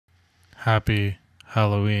Happy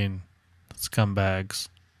Halloween, scumbags.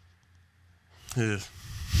 Ugh.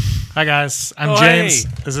 Hi, guys. I'm James. Hey.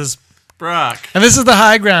 This is Brock. And this is The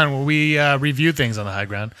High Ground, where we review things on The High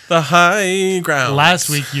Ground. The High Ground.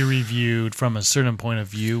 Last week, you reviewed From a Certain Point of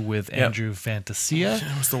View with Andrew Fantasia.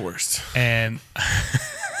 It was the worst. And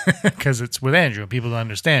because it's with Andrew, people don't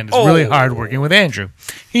understand. It's really hard working with Andrew.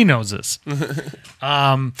 He knows this.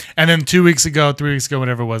 And then 3 weeks ago,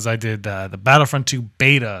 whatever it was, I did the Battlefront 2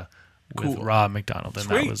 beta with Rob McDonald. And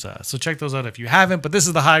Sweet. that was so check those out if you haven't. But this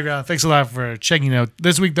is The High Ground. Thanks a lot for checking out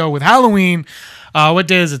this week, though, with Halloween. What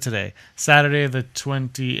day is it today? Saturday the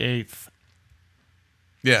 28th.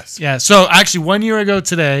 Yes. Yeah. So actually, 1 year ago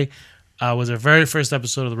today was our very first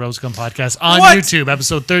episode of the Scum podcast on What? YouTube,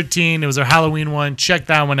 episode 13. It was our Halloween one. Check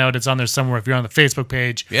that one out. It's on there somewhere if you're on the Facebook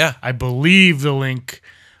page. Yeah. I believe the link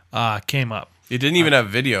came up. It didn't even have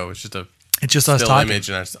video. It's just a It's just us still talking. image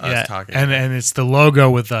and us talking. And it's the logo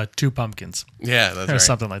with two pumpkins. Yeah, that's Or right.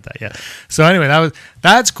 something like that, yeah. So anyway,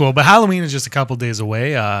 that's cool. But Halloween is just a couple days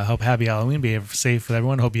away. Hope happy Halloween. Be safe with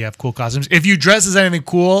everyone. Hope you have cool costumes. If you dress as anything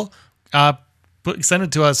cool, send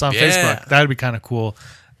it to us on Facebook. That would be kind of cool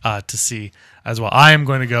to see as well. I am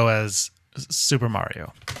going to go as Super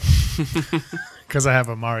Mario because I have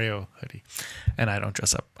a Mario hoodie and I don't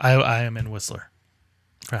dress up. I am in Whistler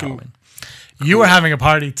for Halloween. Cool. You are having a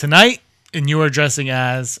party tonight and you are dressing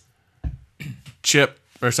as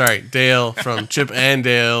Dale from Chip and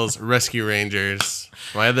Dale's Rescue Rangers.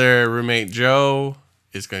 My other roommate, Joe,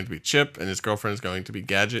 is going to be Chip, and his girlfriend is going to be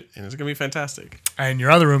Gadget, and it's going to be fantastic. And your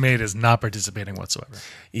other roommate is not participating whatsoever.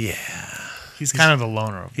 Yeah. He's kind of the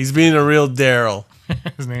loner. He's being a real Daryl.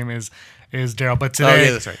 His name is Daryl. But today,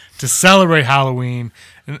 that's right. To celebrate Halloween,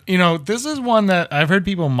 and, this is one that I've heard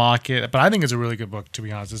people mock it, but I think it's a really good book, to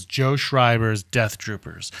be honest. It's Joe Schreiber's Death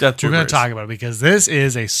Troopers. We're going to talk about it because this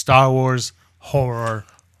is a Star Wars horror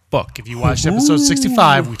book. If you watched episode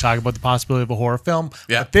 65, we talk about the possibility of a horror film.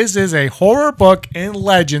 Yeah. But this is a horror book in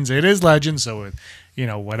Legends. It is Legends, so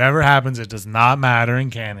whatever happens, it does not matter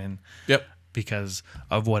in canon. Yep. Because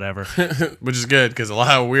of whatever. Which is good, because a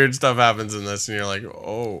lot of weird stuff happens in this, and you're like,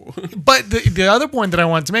 oh. But the other point that I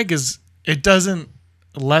want to make is it doesn't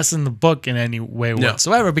lessen the book in any way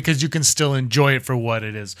whatsoever, because you can still enjoy it for what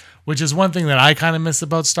it is, which is one thing that I kind of miss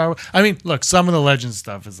about Star Wars. I mean, look, some of the Legend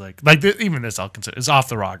stuff is even this I'll consider is off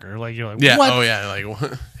the rocker. Like you're like, yeah, what? oh yeah, like,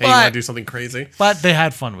 hey, you want to do something crazy? But they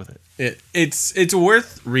had fun with it. It's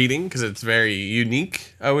worth reading because it's very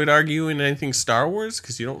unique, I would argue, in anything Star Wars,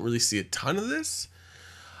 because you don't really see a ton of this.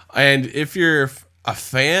 And if you're a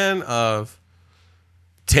fan of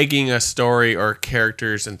taking a story or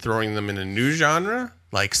characters and throwing them in a new genre,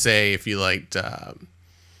 like say if you liked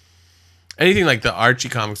anything like the Archie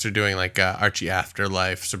comics are doing, like Archie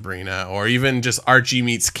Afterlife, Sabrina, or even just Archie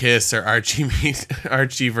meets Kiss or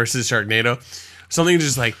Archie versus Sharknado, something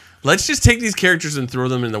just like, let's just take these characters and throw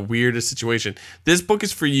them in the weirdest situation. This book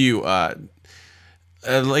is for you.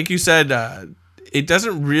 Like you said, it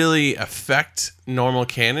doesn't really affect normal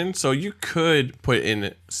canon, so you could put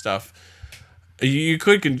in stuff. You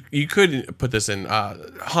could put this in.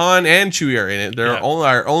 Han and Chewie are in it. They're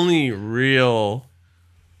our only real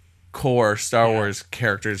core Star Wars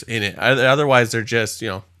characters in it. Otherwise, they're just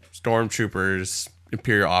stormtroopers,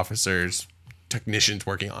 Imperial officers, technicians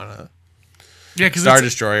working on a Star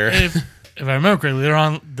Destroyer. If I remember correctly, they're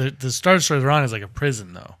on the Star Destroyer they're on is like a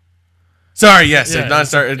prison though. Sorry, yes, it's not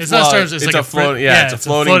Star. It's not Star. It's like a floating. It's a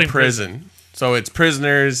floating prison. So it's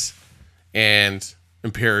prisoners and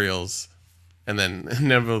Imperials. And then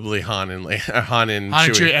inevitably Han and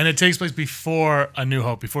Chewie. And it takes place before A New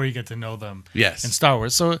Hope, before you get to know them. Yes. In Star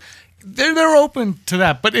Wars, so they're open to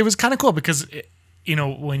that. But it was kind of cool because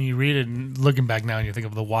when you read it and looking back now and you think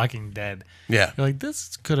of The Walking Dead, you're like,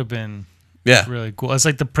 this could have been really cool. It's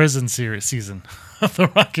like the prison season of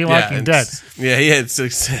The Walking Dead.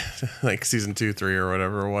 It's like season 2, 3, or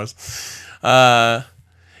whatever it was.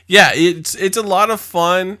 It's a lot of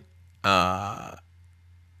fun.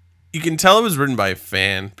 You can tell it was written by a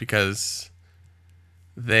fan because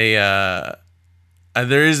there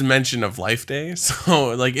is mention of Life Day.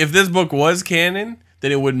 So, like, if this book was canon,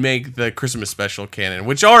 then it would make the Christmas special canon,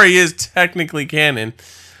 which already is technically canon,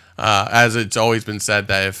 as it's always been said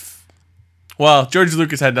that George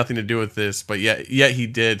Lucas had nothing to do with this, but yet he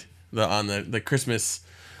did on the Christmas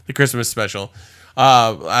special.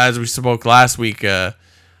 As we spoke last week.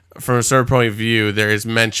 From a certain point of view, there is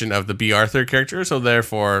mention of the B. Arthur character, so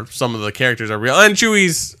therefore some of the characters are real, and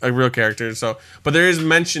Chewie's a real character. But there is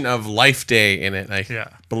mention of Life Day in it.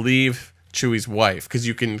 I believe Chewie's wife, because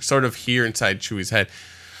you can sort of hear inside Chewie's head.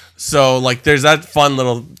 So like, there's that fun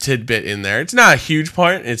little tidbit in there. It's not a huge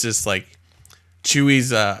part. It's just like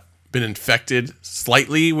Chewie's been infected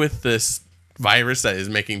slightly with this virus that is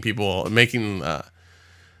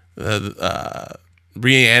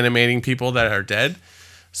reanimating people that are dead.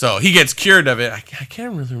 So he gets cured of it. I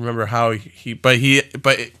can't really remember how but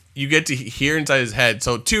you get to hear inside his head.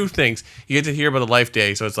 So two things. You get to hear about the life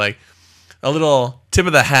day. So it's like a little tip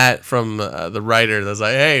of the hat from the writer that's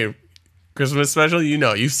like, hey, Christmas special,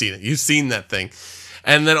 you've seen it. You've seen that thing.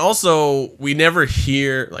 And then also, we never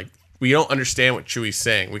hear, like, we don't understand what Chewie's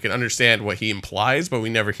saying. We can understand what he implies, but we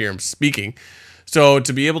never hear him speaking. So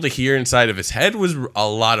to be able to hear inside of his head was a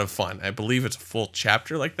lot of fun. I believe it's a full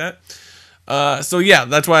chapter like that. So yeah,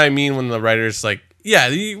 that's why I mean when the writer's like, yeah,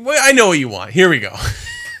 I know what you want. Here we go.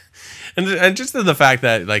 and just the fact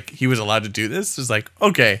that like he was allowed to do this is like,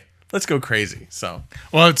 okay, let's go crazy. So,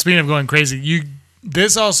 well, speaking of going crazy,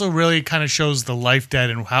 this also really kind of shows the life debt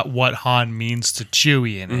and what Han means to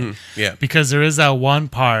Chewie in it. Mm-hmm. Yeah, because there is that one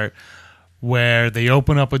part where they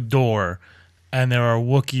open up a door and there are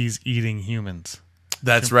Wookiees eating humans.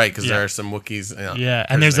 That's right, because there are some Wookiees. Yeah,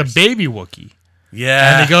 and there's a baby Wookiee.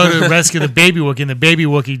 Yeah. And they go to rescue the baby Wookiee, and the baby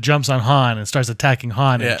Wookiee jumps on Han and starts attacking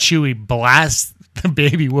Han, and Chewie blasts the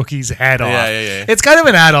baby Wookiee's head off. Yeah. It's kind of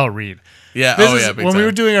an adult read. Yeah, Big time. We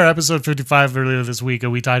were doing our episode 55 earlier this week,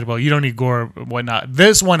 and we talked about you don't need gore and whatnot.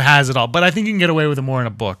 This one has it all, but I think you can get away with it more in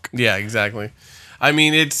a book. Yeah, exactly. I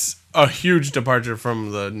mean, it's a huge departure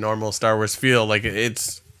from the normal Star Wars feel. Like,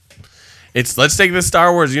 it's let's take the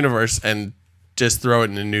Star Wars universe and just throw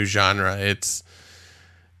it in a new genre. It's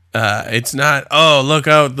not, oh, look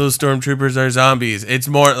out, those stormtroopers are zombies. It's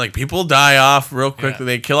more like people die off real quickly.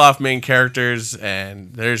 Yeah. They kill off main characters,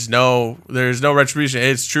 and there's no retribution.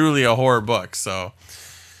 It's truly a horror book. So,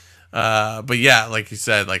 but yeah, like you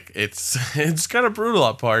said, like it's kind of brutal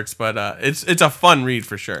at parts, but it's a fun read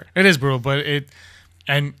for sure. It is brutal, but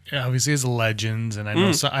and obviously it's legends, and I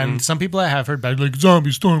know some people I have heard about like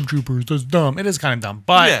zombie stormtroopers. That's dumb. It is kind of dumb,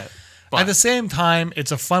 but. Yeah. At the same time,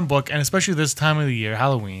 it's a fun book, and especially this time of the year,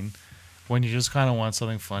 Halloween, when you just kind of want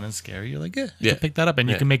something fun and scary, you're like, you can pick that up, and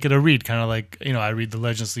you can make it a read. Kind of like, I read The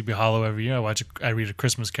Legend of Sleepy Hollow every year. I read A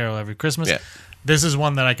Christmas Carol every Christmas. Yeah. This is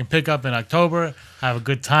one that I can pick up in October, have a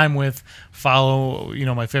good time with, follow,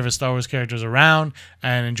 my favorite Star Wars characters around,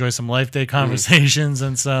 and enjoy some Life Day conversations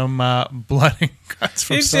and some blood and guts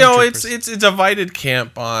from Stormtroopers. It's a divided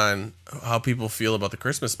camp on how people feel about the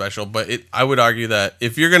Christmas special, but I would argue that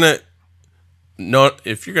if you're gonna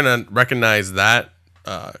recognize that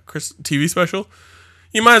TV special,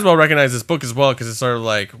 you might as well recognize this book as well, because it's sort of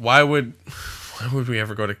like, why would we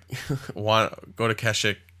ever go to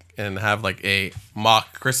Kashyyyk and have like a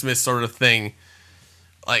mock Christmas sort of thing?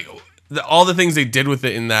 Like all the things they did with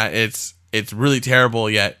it in that, it's really terrible,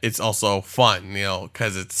 yet it's also fun,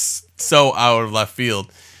 because it's so out of left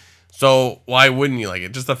field. So why wouldn't you like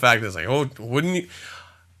it? Just the fact that it's like, oh, wouldn't you?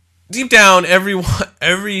 Deep down, every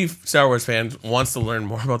Star Wars fan wants to learn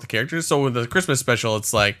more about the characters. So with the Christmas special,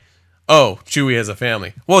 it's like, oh, Chewie has a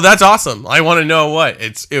family. Well, that's awesome. I want to know what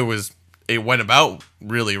it went about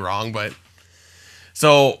really wrong, but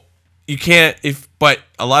so you can't but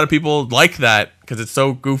a lot of people like that because it's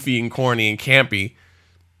so goofy and corny and campy.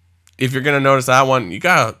 If you're gonna notice that one, you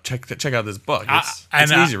gotta check out this book. It's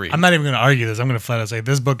an easy read. I'm not even gonna argue this. I'm gonna flat out say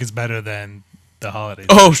this book is better than the holidays.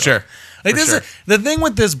 Oh, sure. Like the thing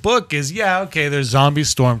with this book is, there's zombie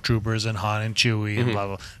stormtroopers and Han and Chewie and blah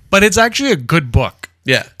blah, but it's actually a good book.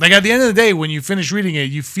 Yeah. Like at the end of the day, when you finish reading it,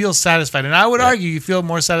 you feel satisfied, and I would argue you feel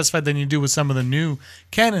more satisfied than you do with some of the new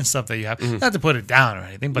canon stuff that you have. Not to put it down or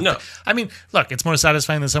anything, but look, it's more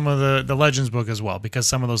satisfying than some of the Legends book as well, because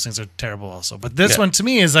some of those things are terrible also. But this one to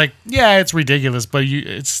me is like, it's ridiculous, but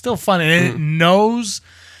it's still fun, and it knows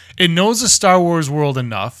the Star Wars world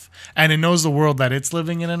enough. And it knows the world that it's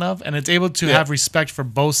living in enough, and it's able to have respect for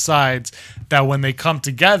both sides, that when they come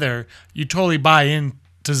together, you totally buy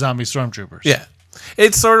into zombie stormtroopers. Yeah.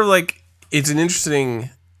 It's sort of like, it's an interesting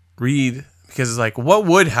read, because it's like, what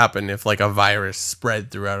would happen if like a virus spread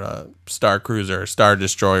throughout a Star Cruiser, Star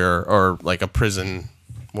Destroyer, or like a prison,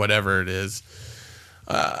 whatever it is.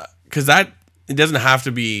 Because it doesn't have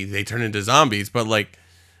to be they turn into zombies, but like,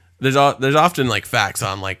 there's often like facts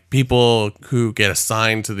on like people who get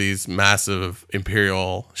assigned to these massive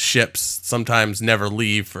Imperial ships sometimes never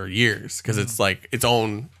leave for years, because it's like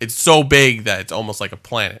it's so big that it's almost like a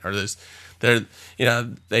planet. Or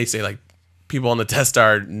they say like people on the Death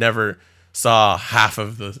Star never saw half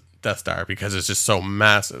of the Death Star because it's just so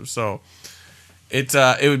massive. So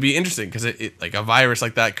it would be interesting, because it like a virus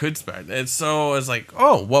like that could spread. It's like,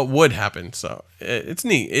 oh, what would happen? So it's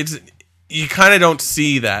neat. You kind of don't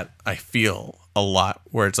see that, I feel, a lot,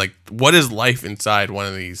 where it's like, what is life inside one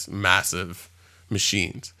of these massive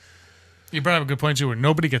machines? You brought up a good point too, where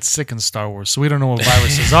nobody gets sick in Star Wars, so we don't know what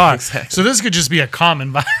viruses are. Exactly. So this could just be a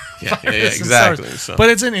common virus. Yeah, exactly. So. But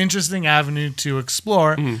it's an interesting avenue to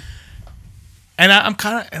explore. Mm-hmm. And I'm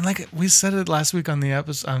kind of, and like we said it last week on the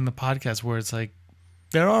episode, on the podcast, where it's like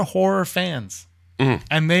there are horror fans,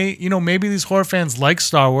 and they, maybe these horror fans like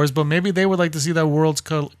Star Wars, but maybe they would like to see their worlds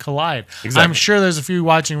collide. Exactly. I'm sure there's a few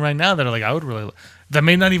watching right now that are like, I would really, that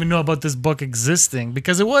may not even know about this book existing,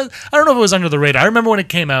 because it was, I don't know if it was under the radar. I remember when it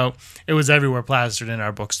came out, it was everywhere plastered in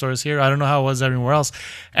our bookstores here. I don't know how it was everywhere else.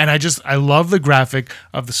 And I love the graphic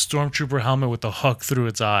of the Stormtrooper helmet with the hook through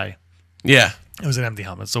its eye. Yeah. It was an empty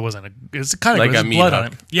helmet, so it wasn't it's kind of like a meat blood hook.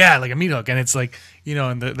 on it. Yeah, like a meat hook. And it's like,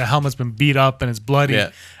 and the helmet's been beat up and it's bloody. Yeah.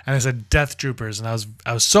 And it said Death Troopers. And I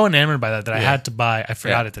was so enamored by that I had to buy, I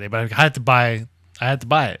forgot it today, but I had to buy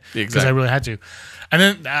it because I really had to. And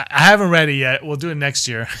then I haven't read it yet. We'll do it next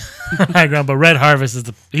year. But Red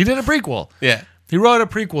Harvest he did a prequel. Yeah. He wrote a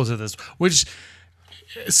prequel to this,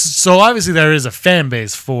 so obviously there is a fan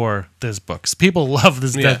base for this book. People love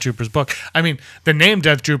this Death Troopers book. I mean, the name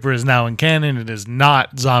Death Trooper is now in canon. It is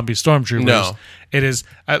not zombie stormtroopers. No. It is.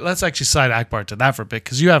 Let's actually side Akbar to that for a bit,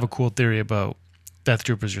 because you have a cool theory about Death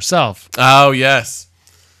Troopers yourself. Oh, yes.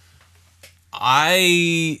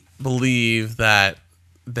 I believe that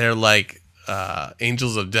they're like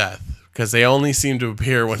angels of death, because they only seem to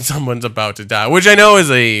appear when someone's about to die, which I know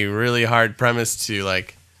is a really hard premise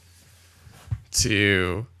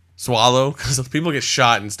to swallow, because people get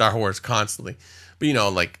shot in Star Wars constantly.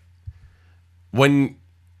 But like when,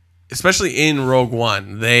 especially in Rogue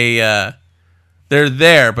One, they're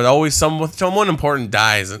there, but always someone important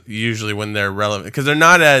dies usually when they're relevant, because they're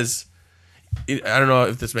not as, I don't know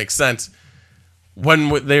if this makes sense.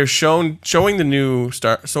 When they're showing the new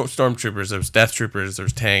stormtroopers, there was Death Troopers, there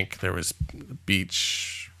was Tank, there was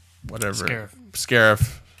Beach, whatever,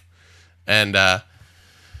 Scarif, and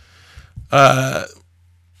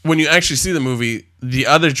when you actually see the movie, the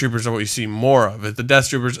other troopers are what you see more of. The Death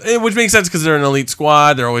Troopers, which makes sense because they're an elite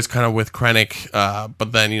squad. They're always kind of with Krennic.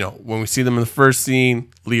 But then, when we see them in the first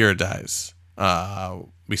scene, Lear dies.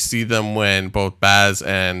 We see them when both Baz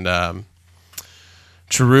and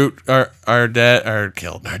Chirrut are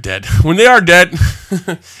dead. When they are dead.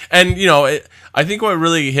 And, I think what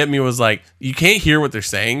really hit me was like, you can't hear what they're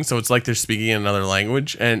saying, so it's like they're speaking in another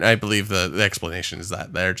language. And I believe the explanation is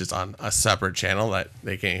that they're just on a separate channel that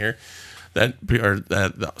they can't hear.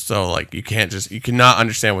 So like you cannot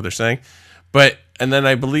understand what they're saying. And then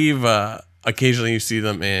I believe occasionally you see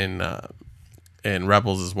them in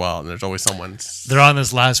Rebels as well, and there's always someone. They're on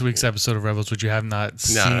this last week's episode of Rebels, which you have not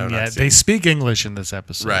seen yet. They speak English in this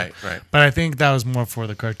episode, right? But I think that was more for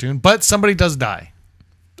the cartoon. But somebody does die.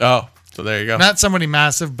 Oh. So there you go. Not somebody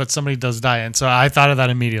massive, but somebody does die. And so I thought of that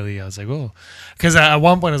immediately. I was like, oh. Because at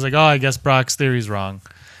one point I was like, oh, I guess Brock's theory's wrong.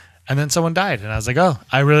 And then someone died. And I was like, oh,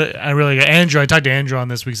 I really Andrew, I talked to Andrew on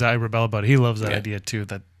this week's I Rebel about it. He loves that idea too,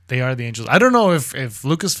 that they are the angels. I don't know if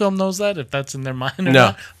Lucasfilm knows that, if that's in their mind or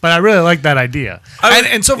not. But I really like that idea.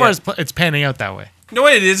 And so far it's panning out that way. You know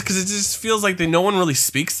what it is? Because it just feels like no one really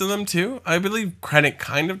speaks to them too. I believe Krennic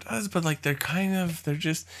kind of does, but like they're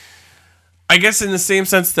just... I guess in the same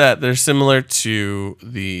sense that they're similar to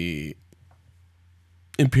the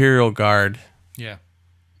Imperial Guard. Yeah.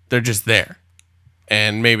 They're just there.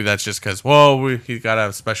 And maybe that's just because, he's got to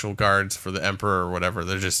have special guards for the Emperor or whatever.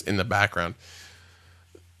 They're just in the background.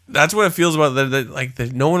 That's what it feels about.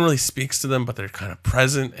 No one really speaks to them, but they're kind of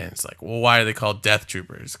present. And it's like, well, why are they called Death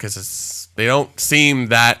Troopers? Because they don't seem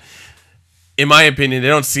that, in my opinion, they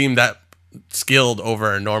don't seem that skilled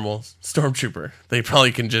over a normal stormtrooper. They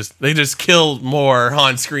probably they just kill more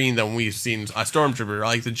on screen than we've seen a stormtrooper.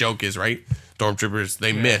 Like the joke is, right? Stormtroopers,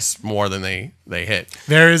 they miss more than they hit.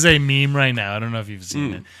 There is a meme right now. I don't know if you've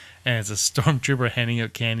seen it. And it's a stormtrooper handing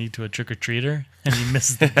out candy to a trick-or-treater, and he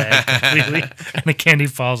misses the bag completely, and the candy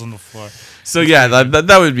falls on the floor. So yeah,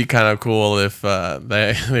 that would be kind of cool if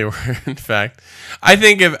they were in fact. I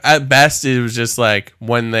think if at best it was just like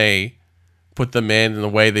when they put them in and the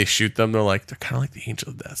way they shoot them, they're kind of like the angel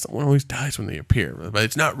of death. Someone always dies when they appear, but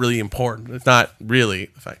it's not really important. It's not really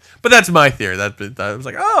the fact. But that's my theory. That was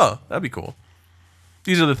like, oh, that'd be cool.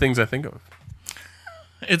 These are the things I think of.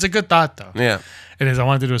 It's a good thought, though. Yeah, it is. I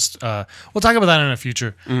wanted to do we'll talk about that in a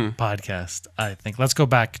future podcast, I think. Let's go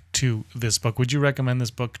back to this book. Would you recommend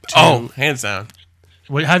this book to? Oh, hands down.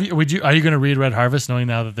 Are you going to read Red Harvest knowing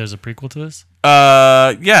now that there's a prequel to this?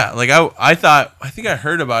 Yeah. Like I think I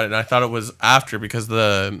heard about it and I thought it was after, because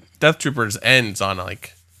the Death Troopers ends on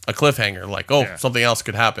like a cliffhanger, like something else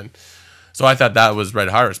could happen. So I thought that was Red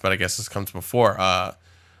Harvest, but I guess this comes before.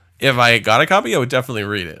 If I got a copy, I would definitely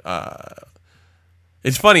read it.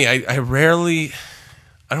 It's funny. I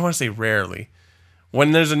I don't want to say rarely.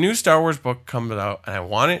 When there's a new Star Wars book comes out and I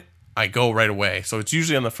want it, I go right away. So it's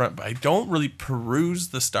usually on the front, but I don't really peruse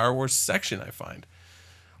the Star Wars section, I find.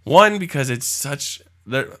 One, because it's such...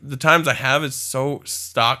 The times I have, it's so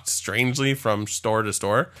stocked strangely from store to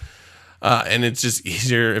store. And it's just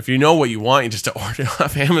easier. If you know what you want, you just to order it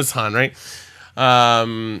off Amazon, right?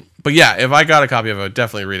 But yeah, if I got a copy of it, I would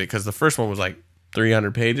definitely read it because the first one was like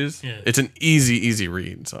 300 pages. Yeah. It's an easy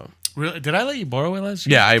read, so... Really? Did I let you borrow it last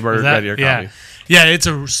year? Yeah, I read your copy. Yeah, it's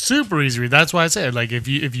a super easy read. That's why I say it. Like if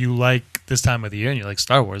you like this time of the year and you like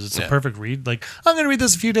Star Wars, it's a perfect read. Like I'm gonna read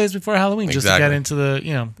this a few days before Halloween just to get into the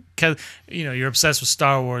you're obsessed with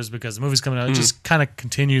Star Wars because the movie's coming out. It just kind of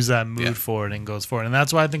continues that mood forward and goes forward, and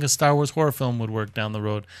that's why I think a Star Wars horror film would work down the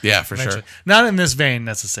road. Yeah, for sure. Not in this vein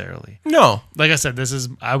necessarily. No, like I said,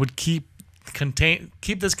 I would keep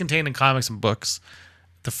this contained in comics and books.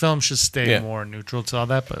 The film should stay more neutral to all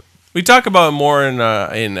that, but. We talk about it more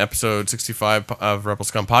in episode 65 of Rebel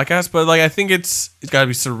Scum podcast, but like I think it's got to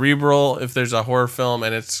be cerebral if there's a horror film,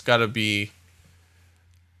 and it's got to be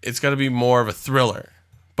more of a thriller,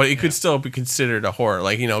 but it could still be considered a horror.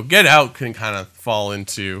 Like Get Out can kind of fall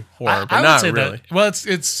into horror, but not really. Well,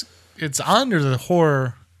 it's under the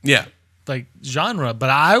horror like genre, but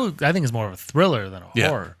I think it's more of a thriller than a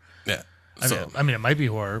horror. Yeah, I mean it might be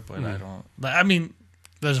horror, but I don't. I mean.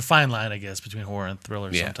 There's a fine line, I guess, between horror and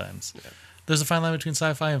thriller sometimes. Yeah. There's a fine line between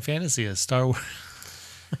sci-fi and fantasy as Star Wars.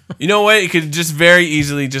 You know what? You could just very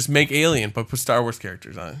easily just make Alien, but put Star Wars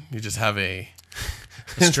characters on it. You just have a...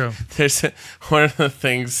 That's true. There's one of the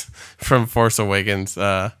things from Force Awakens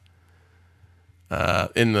in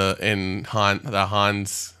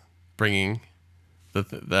Han's bringing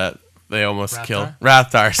that they almost killed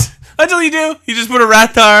Rathars. That's all you do. You just put a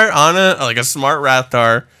Rathar on a smart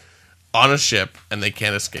Rathar on a ship, and they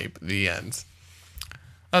can't escape. The end.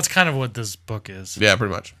 That's kind of what this book is. Yeah,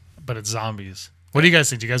 pretty much. But it's zombies. What do you guys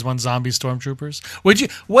think? Do you guys want zombie stormtroopers?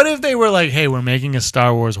 What if they were like, hey, we're making a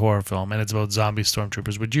Star Wars horror film, and it's about zombie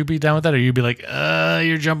stormtroopers? Would you be down with that, or you'd be like,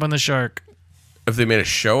 you're jumping the shark? If they made a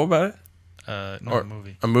show about it? No, a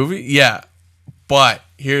movie. A movie? Yeah. But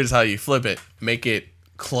here's how you flip it. Make it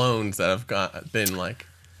clones that have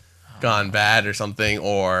gone bad or something,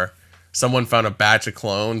 or... Someone found a batch of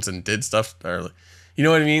clones and did stuff, or you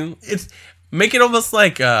know what I mean? Make it almost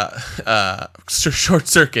like a short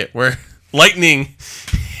circuit where lightning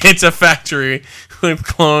hits a factory with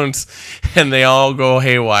clones and they all go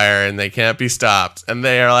haywire and they can't be stopped. And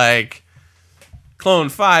they are like, Clone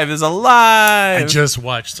 5 is alive. I just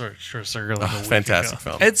watched Short Circuit like a week fantastic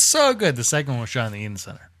ago. film. It's so good. The second one was shot in the Eden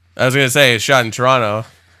Center. I was going to say, it's shot in Toronto.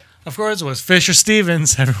 Of course, it was Fisher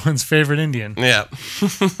Stevens, everyone's favorite Indian. Yeah.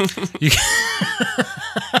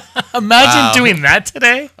 Imagine doing that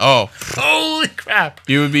today. Oh. Holy crap.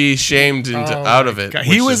 You would be shamed out of it, which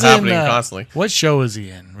is happening constantly. What show was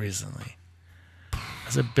he in recently?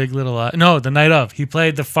 Was it Big Little Lies? No, The Night Of. He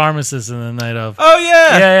played the pharmacist in The Night Of. Oh,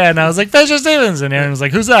 yeah. Yeah. And I was like, Fisher Stevens. And Aaron was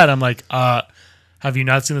like, who's that? I'm like, have you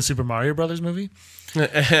not seen the Super Mario Brothers movie?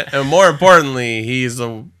 And more importantly, he's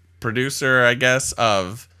a producer, I guess,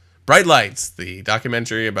 of... Bright Lights, the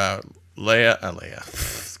documentary about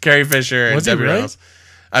Carrie Fisher and Debbie Reynolds.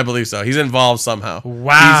 I believe so. He's involved somehow.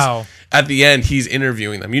 Wow. At the end, he's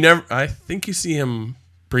interviewing them. I think you see him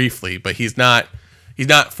briefly, but he's not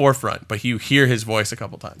forefront, but you hear his voice a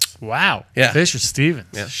couple times. Wow. Yeah. Fisher Stevens.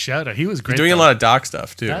 Yeah. Shout out. He was great. He's doing a lot of doc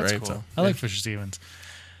stuff too, That's right? Cool. So, I like Fisher Stevens.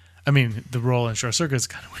 I mean, the role in Short Circuit is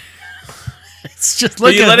kind of weird. It's just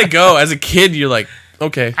but you let it go. As a kid, you're like,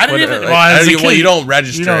 okay. I didn't even. Well, you don't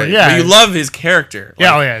register it. Yeah, but you love his character.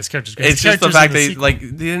 Yeah, his character's good. It's just the fact that they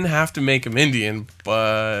didn't have to make him Indian,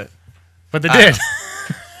 but they did.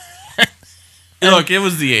 Look, it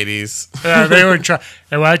was the 80s. They were trying.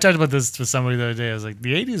 And when I talked about this with somebody the other day, I was like,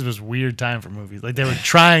 the 80s was a weird time for movies. Like they were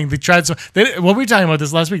trying. They tried some. What we were talking about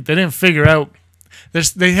this last week. They didn't figure out.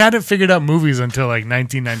 They hadn't figured out movies until like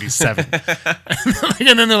 1997,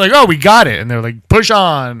 and then they're like, "Oh, we got it," and they're like, "Push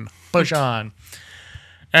on, push on."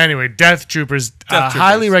 Anyway, Death Troopers,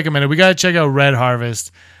 highly recommended. We got to check out Red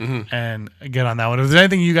Harvest and get on that one. If there's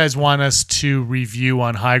anything you guys want us to review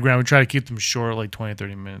on High Ground, we try to keep them short, like 20,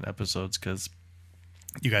 30-minute episodes, because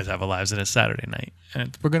you guys have a lives and it's Saturday night.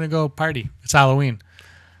 And we're going to go party. It's Halloween.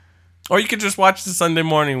 Or you could just watch the Sunday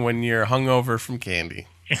morning when you're hungover from candy.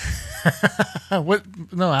 What?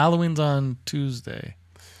 No, Halloween's on Tuesday.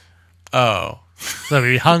 Oh. So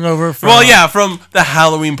we hungover from... Well, yeah, from the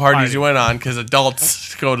Halloween parties you went on, because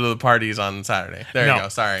adults go to the parties on Saturday. There you go,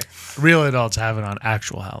 sorry. Real adults have it on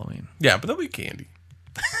actual Halloween. Yeah, but there'll be candy.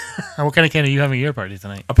 What kind of candy are you having at your party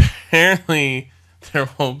tonight? Apparently, there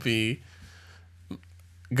will be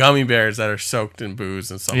gummy bears that are soaked in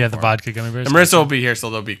booze and so Yeah, the vodka gummy bears. And Marissa will be here, so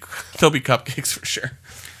there'll be cupcakes for sure.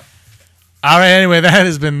 All right, anyway, that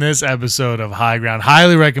has been this episode of High Ground.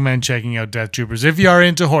 Highly recommend checking out Death Troopers. If you are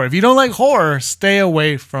into horror. If you don't like horror, stay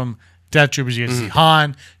away from Death Troopers. You get to see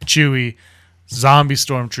Han, Chewie, zombie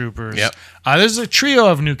stormtroopers. Yep. There's a trio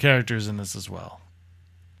of new characters in this as well.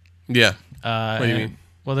 Yeah. What do you mean?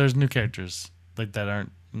 Well, there's new characters like that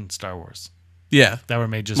aren't in Star Wars. Yeah. That were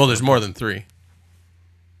made just... Well, there's more than 3.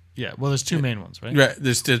 Yeah, well, there's 2 main ones, right? Right.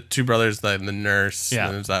 There's the 2 brothers, the nurse, Yeah.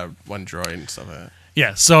 and there's that one droid and stuff like that.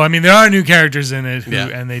 Yeah, so I mean, there are new characters in it, Yeah.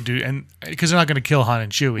 and they do, and because they're not going to kill Han and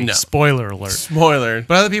Chewie. No. Spoiler alert. Spoiler.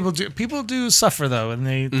 But other people do. People do suffer though, and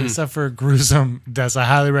they suffer gruesome deaths. I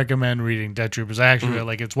highly recommend reading Death Troopers. I actually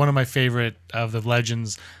like it's one of my favorite of the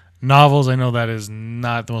Legends novels. I know that is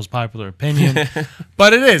not the most popular opinion,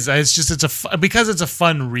 but it is. Because it's a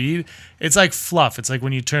fun read. It's like fluff. It's like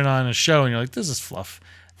when you turn on a show and you're like, this is fluff,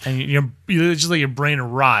 and you just let your brain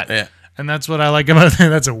rot. Yeah. And that's what I like about it.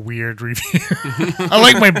 That's a weird review. I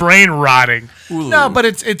like my brain rotting. Ooh. No, but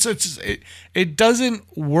it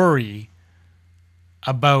doesn't worry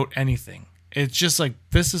about anything. It's just like,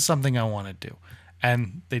 this is something I want to do,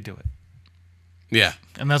 and they do it. Yeah.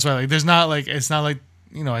 And that's why it's not like I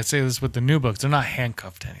say this with the new books. They're not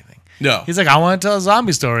handcuffed to anything. No. He's like, I want to tell a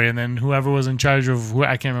zombie story, and then whoever was in charge of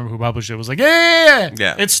I can't remember who published it was like, yeah.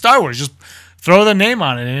 It's Star Wars. Just throw the name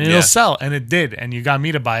on it and it'll sell. And it did. And you got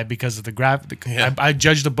me to buy it because of the graphic. Yeah. I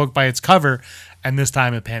judged the book by its cover, and this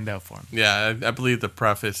time it panned out for him. Yeah, I believe the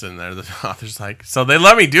preface in there, the author's like, so they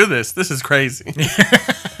let me do this. This is crazy.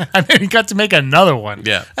 And then he got to make another one.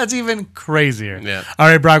 Yeah. That's even crazier. Yeah. All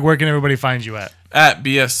right, Brock, where can everybody find you at? At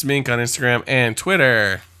BF Smink on Instagram and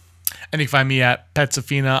Twitter. And you can find me at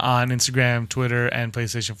Petsafina on Instagram, Twitter, and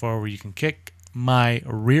PlayStation 4, where you can kick my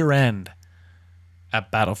rear end at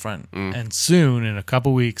Battlefront. And soon, in a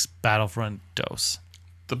couple weeks, Battlefront Dose.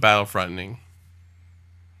 The Battlefronting.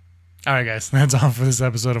 All right, guys. That's all for this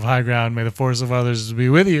episode of High Ground. May the force of others be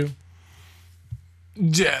with you.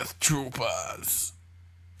 Death Troopers.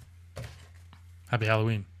 Happy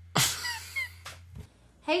Halloween.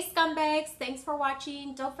 Hey scumbags, thanks for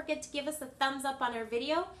watching. Don't forget to give us a thumbs up on our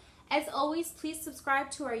video. As always, please subscribe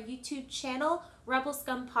to our YouTube channel, Rebel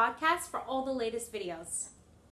Scum Podcast, for all the latest videos.